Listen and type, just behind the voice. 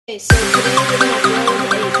Okay, so today we're going to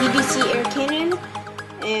build a PVC air cannon,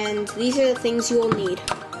 and these are the things you will need.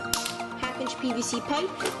 1/2-inch PVC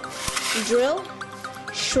pipe, drill,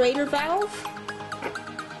 Schrader valve,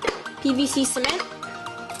 PVC cement,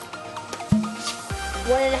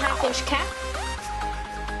 1.5-inch cap,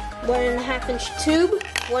 1.5-inch tube,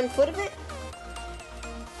 1 foot of it,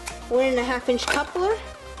 1.5-inch coupler,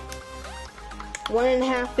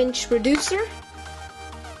 1.5-inch reducer,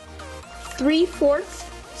 3/4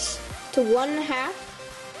 to 1/2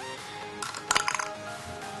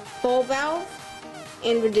 ball valve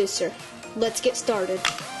and reducer. Let's get started.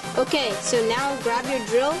 Okay, so now grab your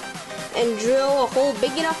drill and drill a hole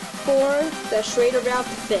big enough for the Schrader valve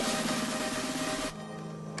to fit.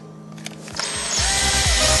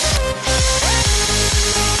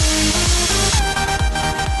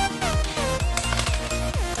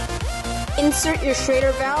 Insert your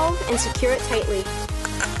Schrader valve and secure it tightly.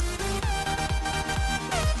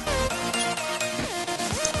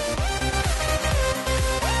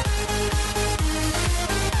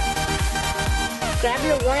 Grab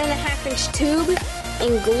your 1.5-inch tube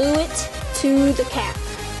and glue it to the cap.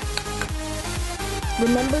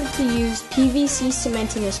 Remember to use PVC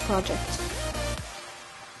cement in this project.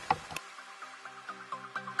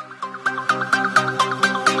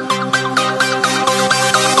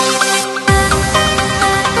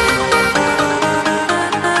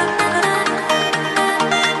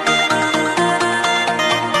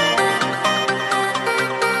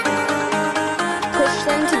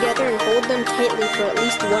 Tightly for at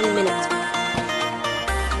least 1 minute.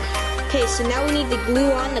 Okay, so now we need to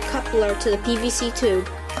glue on the coupler to the PVC tube.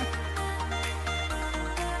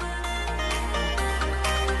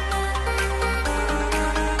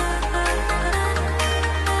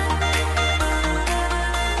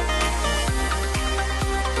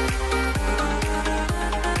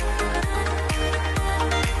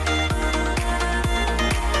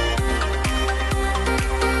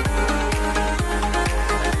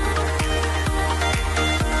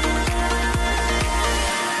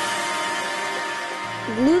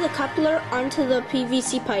 Glue the coupler onto the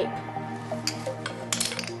PVC pipe.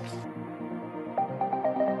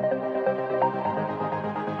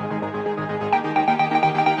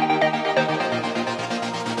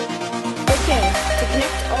 Okay, to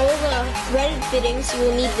connect all the threaded fittings, you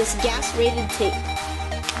will need this gas-rated tape.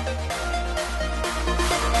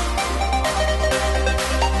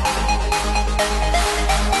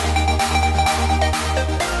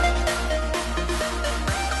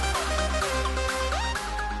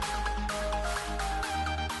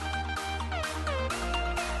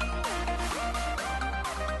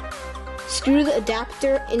 Screw the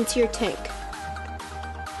adapter into your tank.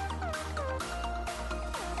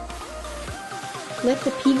 Let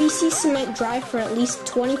the PVC cement dry for at least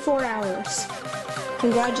 24 hours.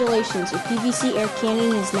 Congratulations, your PVC air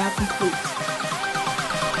cannon is now complete.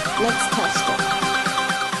 Let's test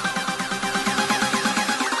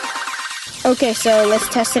it. Okay, so let's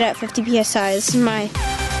test it at 50 psi. This is my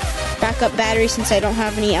backup battery since I don't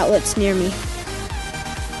have any outlets near me.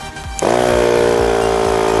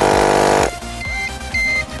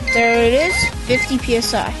 There it is, 50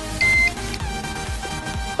 psi.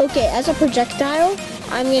 Okay, as a projectile,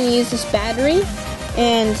 I'm going to use this battery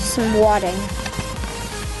and some wadding.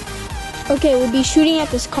 Okay, we'll be shooting at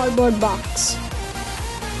this cardboard box.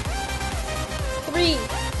 3,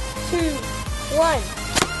 2, 1.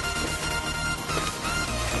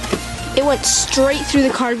 It went straight through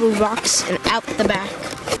the cardboard box and out the back.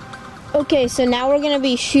 Okay, so now we're going to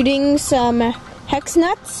be shooting some hex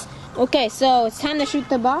nuts. Okay, so it's time to shoot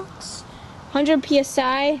the box. 100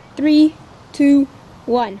 psi, 3, 2,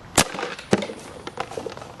 1.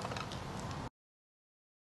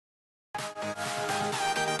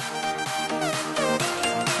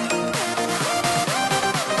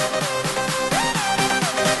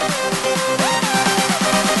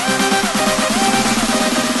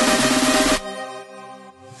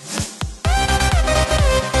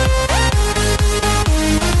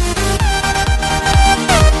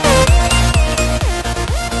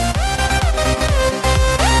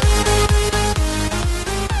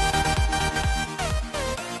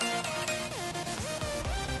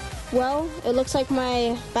 Well, it looks like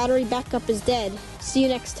my battery backup is dead. See you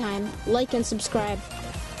next time. Like and subscribe.